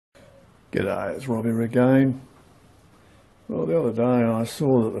G'day, it's Robbie again. Well, the other day I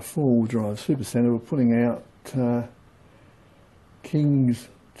saw that the four-wheel drive Supercenter were putting out King's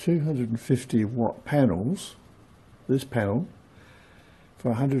 250 watt panels, this panel,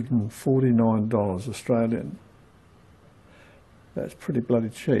 for $149 Australian. That's pretty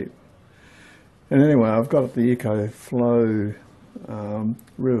bloody cheap. And anyway, I've got the EcoFlow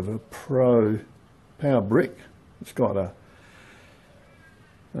RIVER Pro power brick. It's got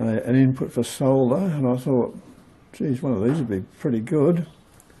an input for solar, and I thought, geez, one of these would be pretty good.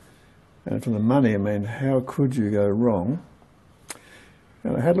 And for the money, I mean, how could you go wrong?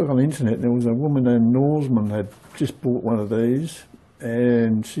 And I had a look on the internet, and there was a woman named Norseman had just bought one of these,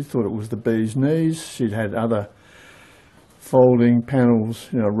 and she thought it was the bee's knees. She'd had other folding panels,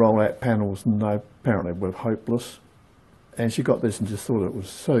 you know, roll-out panels, and they apparently were hopeless. And she got this and just thought it was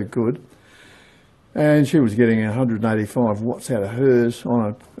so good. And she was getting 185 watts out of hers on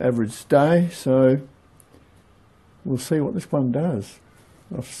an average day, so we'll see what this one does.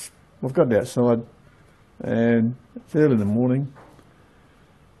 I've got it outside, and it's early in the morning.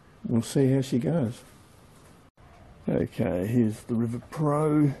 We'll see how she goes. Okay, here's the River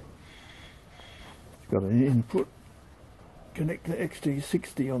Pro. It's got an input connector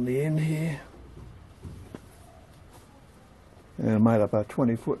XT60 on the end here, and I made up a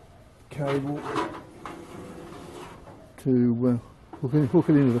 20-foot cable to hook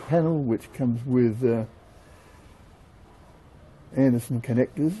it into the panel, which comes with Anderson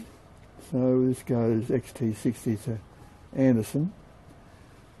connectors. So this goes XT60 to Anderson,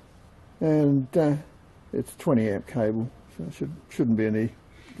 and it's a 20 amp cable, so shouldn't be any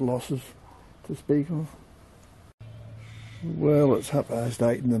losses to speak of. Well, it's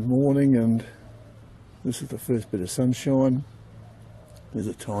 8:30 in the morning, and this is the first bit of sunshine. There's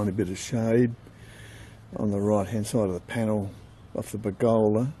a tiny bit of shade on the right hand side of the panel off the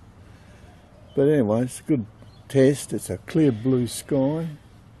pergola. But anyway, it's a good test. It's a clear blue sky,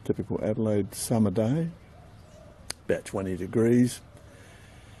 typical Adelaide summer day, about 20 degrees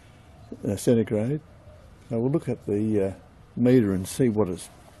centigrade. So we'll look at the meter and see what it's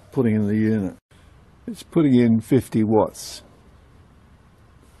putting in the unit. It's putting in 50 watts.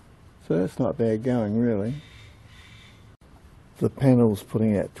 So that's not bad going, really. The panel's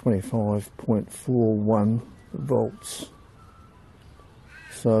putting out 25.41 volts.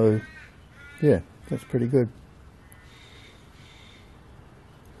 So, yeah, that's pretty good.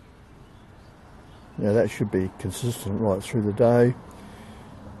 Now that should be consistent right through the day.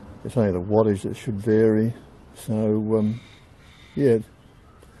 It's only the wattage that should vary. So, yeah,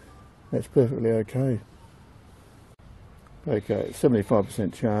 that's perfectly okay. Okay, it's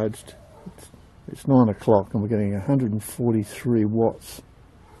 75% charged. It's 9 o'clock and we're getting 143 watts,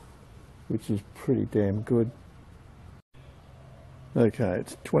 which is pretty damn good. Okay,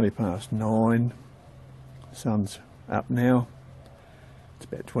 it's 9:20. Sun's up now. It's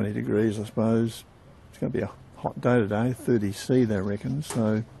about 20 degrees, I suppose. It's going to be a hot day today, 30C they reckon.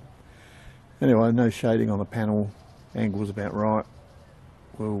 So anyway, no shading on the panel. Angle's about right.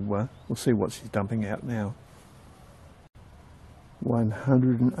 We'll see what she's dumping out now.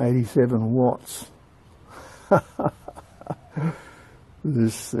 187 watts.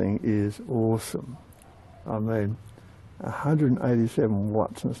 This thing is awesome. I mean, 187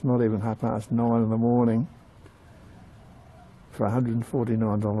 watts, and it's not even 9:30 in the morning for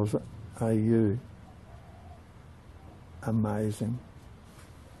 $149 AU. Amazing.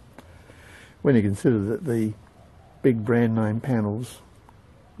 When you consider that the big brand name panels,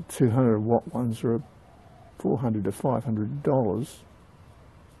 200 watt ones, are $400 to $500.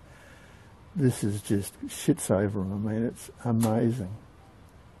 This is just shits over them. I mean, it's amazing.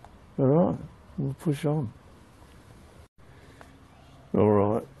 Alright, we'll push on.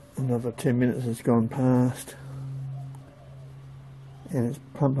 Alright, another 10 minutes has gone past, and it's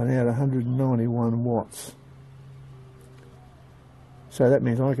pumping out 191 watts. So that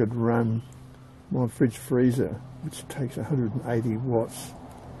means I could run my fridge freezer, which takes 180 watts.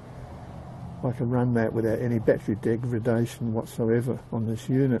 I can run that without any battery degradation whatsoever on this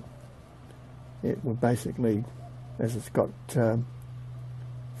unit. It will basically, as it's got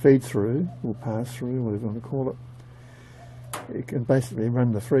feed through, or pass through, whatever you want to call it, it can basically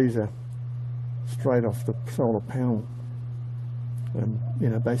run the freezer straight off the solar panel. And, you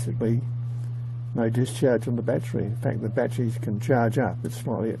know, basically no discharge on the battery. In fact, the batteries can charge up. It's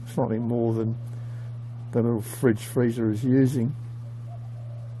slightly more than the little fridge freezer is using.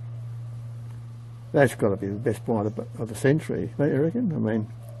 That's got to be the best buy of the century, don't you reckon? I mean,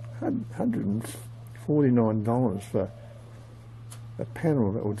 $149 for a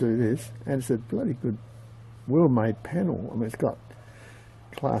panel that will do this, and it's a bloody good, well-made panel. I mean, it's got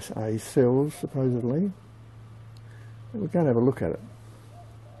Class A cells, supposedly. We're going to have a look at it.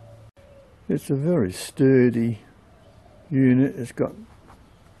 It's a very sturdy unit. It's got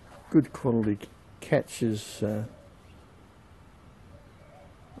good quality catches in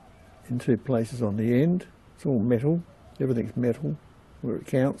two places on the end. It's all metal. Everything's metal where it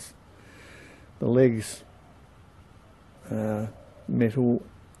counts. The legs are metal,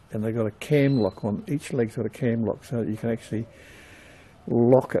 and they've got a cam lock on. Each leg's got a cam lock so that you can actually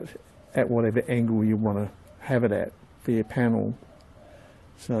lock it at whatever angle you want to have it at for your panel.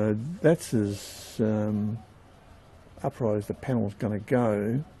 So that's as upright as the panel's going to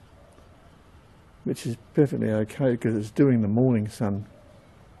go, which is perfectly okay because it's doing the morning sun,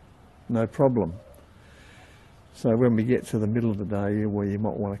 no problem. So when we get to the middle of the day where you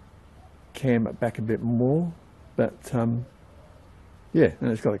might want to cam it back a bit more, but yeah,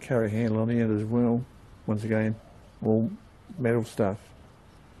 and it's got a carry handle on the end as well. Once again, all metal stuff,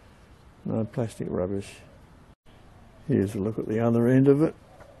 no plastic rubbish. Here's a look at the other end of it,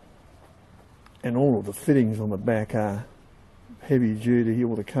 and all of the fittings on the back are heavy duty,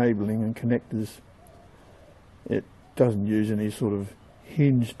 all the cabling and connectors. It doesn't use any sort of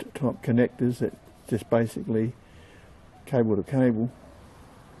hinged type connectors. It's just basically cable to cable.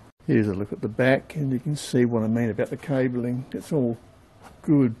 Here's a look at the back, and you can see what I mean about the cabling. It's all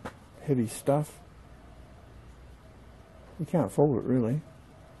good heavy stuff. You can't fault it really.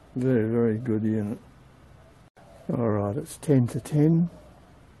 Very, very good unit. Alright, it's 10 to 10.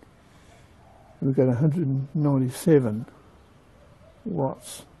 We've got 197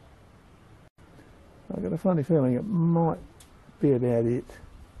 watts. I've got a funny feeling it might be about it.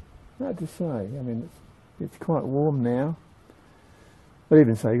 Hard to say. I mean, it's quite warm now. But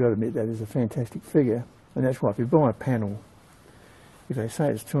even so, you've got to admit that is a fantastic figure. And that's why if you buy a panel, if they say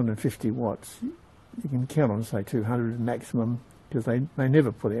it's 250 watts, you can count on, say, 200 maximum, because they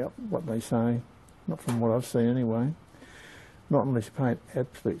never put out what they say. Not from what I've seen anyway. Not unless you pay an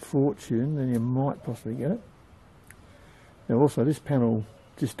absolute fortune, then you might possibly get it. Now also, this panel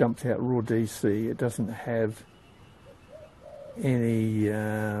just dumps out raw DC. It doesn't have any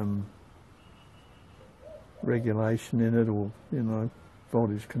regulation in it, or, you know,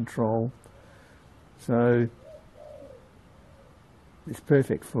 voltage control. So it's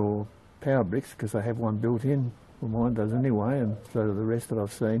perfect for power bricks because they have one built in. Well, mine does anyway, and so do the rest that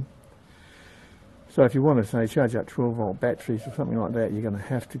I've seen. So if you want to, say, charge up 12-volt batteries or something like that, you're going to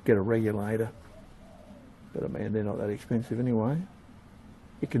have to get a regulator. But I mean, they're not that expensive anyway.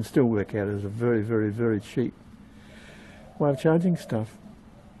 It can still work out as a very, very, very cheap way of charging stuff.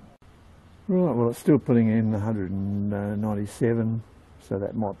 Right, well, it's still putting in 197, so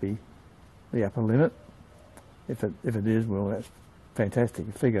that might be the upper limit. If it is, well, that's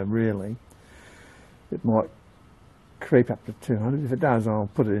fantastic figure, really. It might creep up to 200. If it does, I'll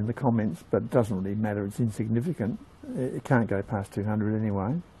put it in the comments, but it doesn't really matter. It's insignificant. It can't go past 200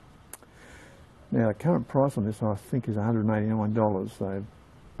 anyway. Now, the current price on this, I think, is $189. They've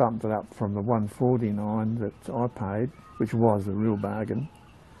bumped it up from the $149 that I paid, which was a real bargain.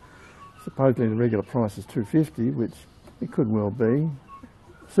 Supposedly the regular price is $250, which it could well be.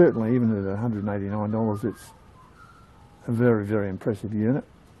 Certainly, even at $189, it's a very, very impressive unit.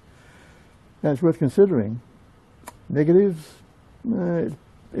 Now, it's worth considering. Negatives,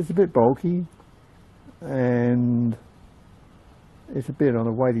 it's a bit bulky, and it's a bit on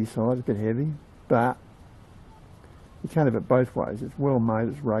the weighty side, it's a bit heavy, but you can't have it both ways. It's well made,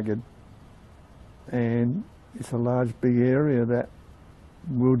 it's rugged, and it's a large, big area that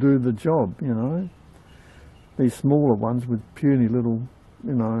will do the job, you know. These smaller ones with puny little,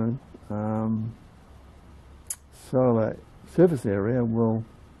 you know, solar surface area, well,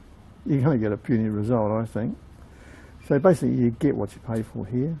 you're going to get a puny result, I think. So basically you get what you pay for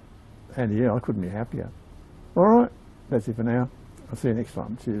here, and yeah, I couldn't be happier. Alright, that's it for now. I'll see you next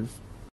time. Cheers.